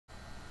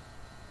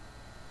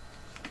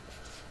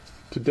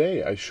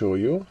Today I show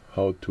you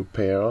how to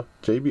pair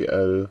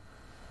JBL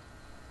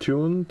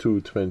TUNE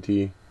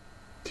 220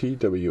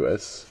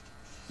 TWS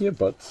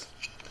earbuds,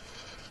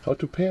 how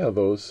to pair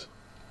those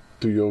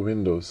to your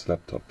Windows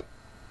laptop.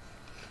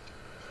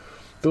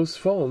 Those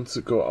phones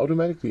go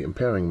automatically in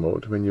pairing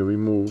mode when you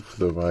remove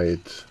the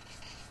right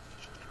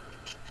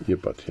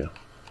earbud here.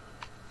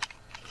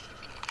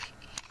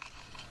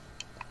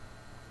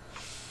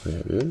 There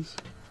it is.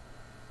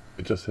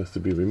 It just has to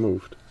be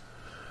removed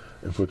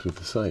and put to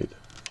the side,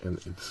 and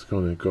it's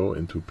going to go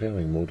into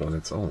pairing mode on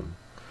its own.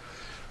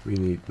 We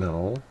need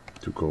now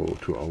to go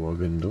to our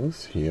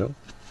Windows here.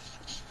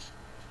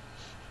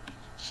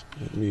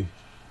 Let me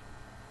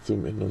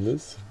zoom in on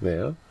this,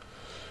 there,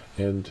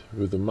 and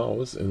with the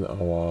mouse in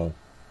our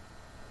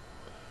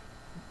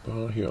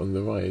bar here on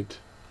the right,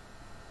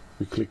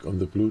 we click on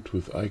the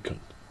Bluetooth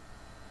icon,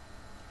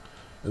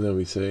 and then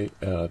we say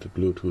add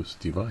Bluetooth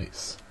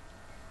device.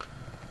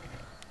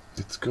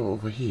 Let's go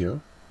over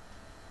here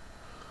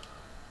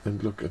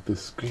and look at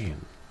this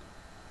screen.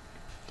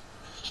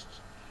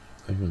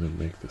 I'm going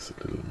to make this a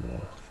little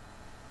more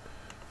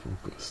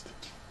focused.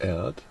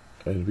 Add,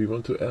 and we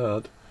want to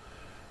add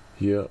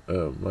here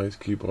mouse,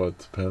 keyboard,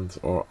 pens,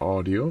 or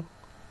audio.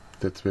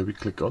 That's where we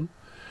click on,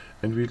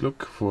 and we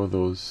look for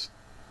those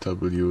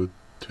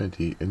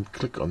W20 and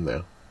click on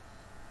there.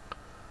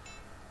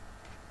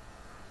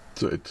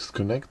 So it's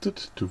connected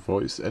to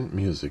voice and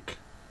music,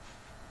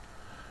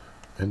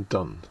 and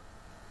done.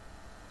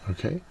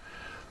 Okay,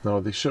 now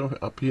they show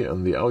up here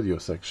in the audio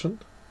section.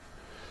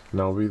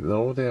 Now we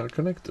know they are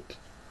connected.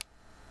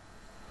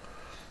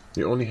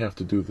 You only have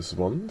to do this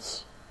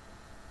once.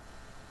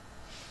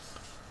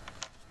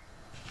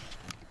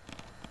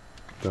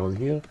 Down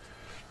here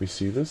we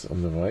see this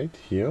on the right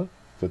here,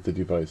 that the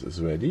device is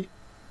ready,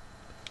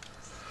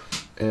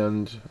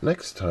 and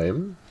next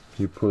time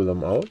you pull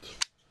them out,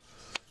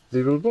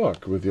 they will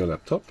work with your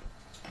laptop,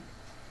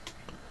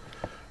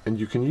 and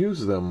you can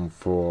use them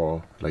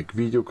for like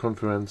video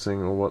conferencing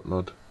or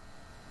whatnot.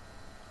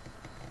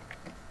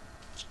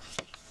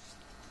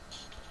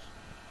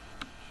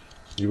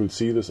 You will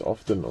see this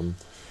often on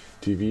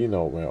TV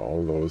now, where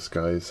all those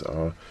guys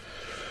are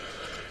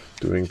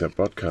doing their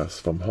broadcasts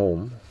from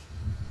home.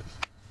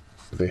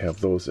 They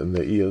have those in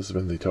their ears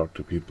when they talk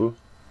to people.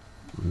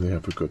 And they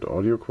have a good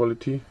audio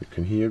quality. You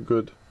can hear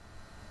good.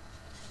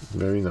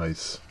 Very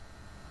nice.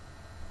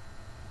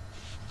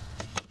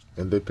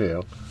 And they pair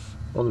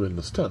on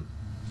Windows 10.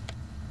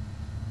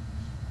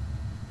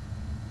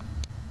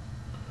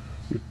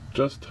 You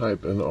just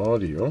type in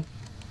audio.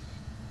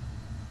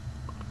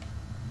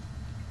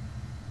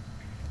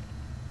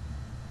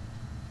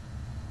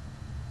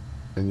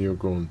 And you're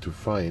going to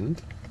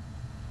find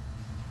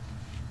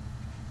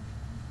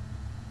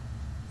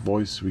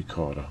voice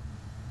recorder.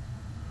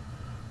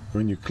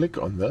 When you click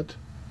on that,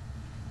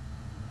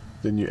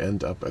 then you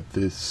end up at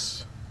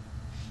this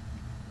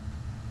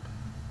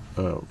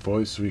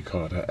voice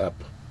recorder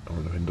app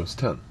on Windows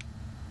 10.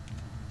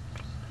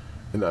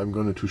 And I'm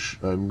going to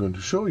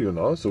show you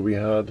now. So we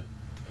had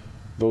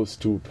those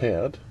two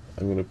paired.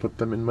 I'm going to put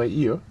them in my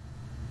ear.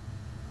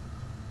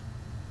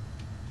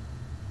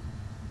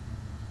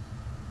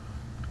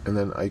 And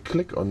then I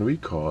click on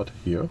record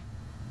here.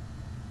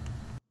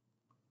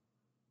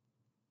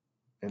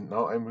 And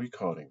now I'm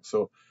recording.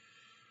 So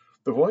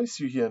the voice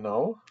you hear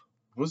now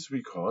was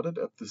recorded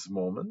at this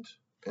moment,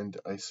 and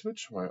I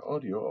switch my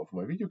audio of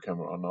my video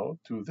camera now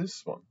to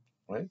this one,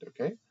 right?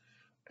 Okay.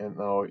 And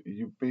now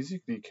you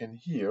basically can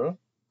hear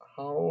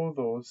how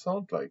those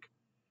sound like.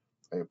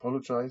 I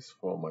apologize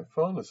for my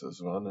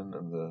furnaces running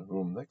in the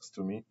room next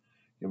to me.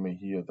 You may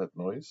hear that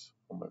noise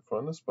from my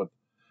furnace, but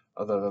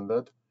other than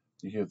that,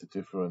 you hear the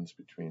difference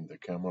between the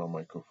camera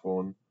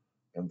microphone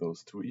and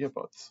those two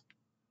earbuds.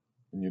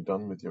 When you're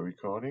done with your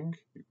recording,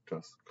 you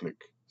just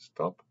click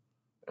stop,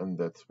 and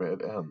that's where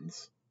it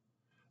ends.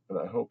 And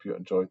I hope you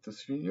enjoyed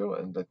this video,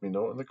 and let me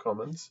know in the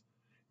comments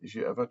if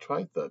you ever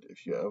tried that,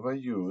 if you ever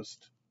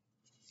used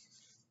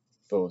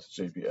those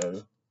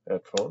JBL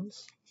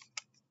headphones.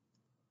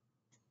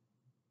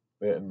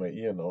 They're in my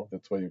ear now,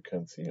 that's why you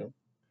can't see them.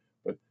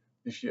 But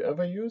if you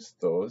ever used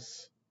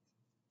those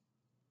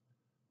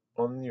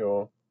on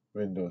your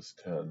Windows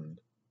 10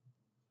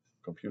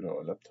 computer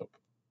or laptop.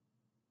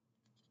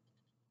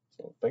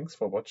 So thanks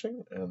for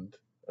watching, and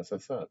as I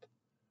said,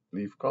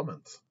 leave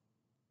comments.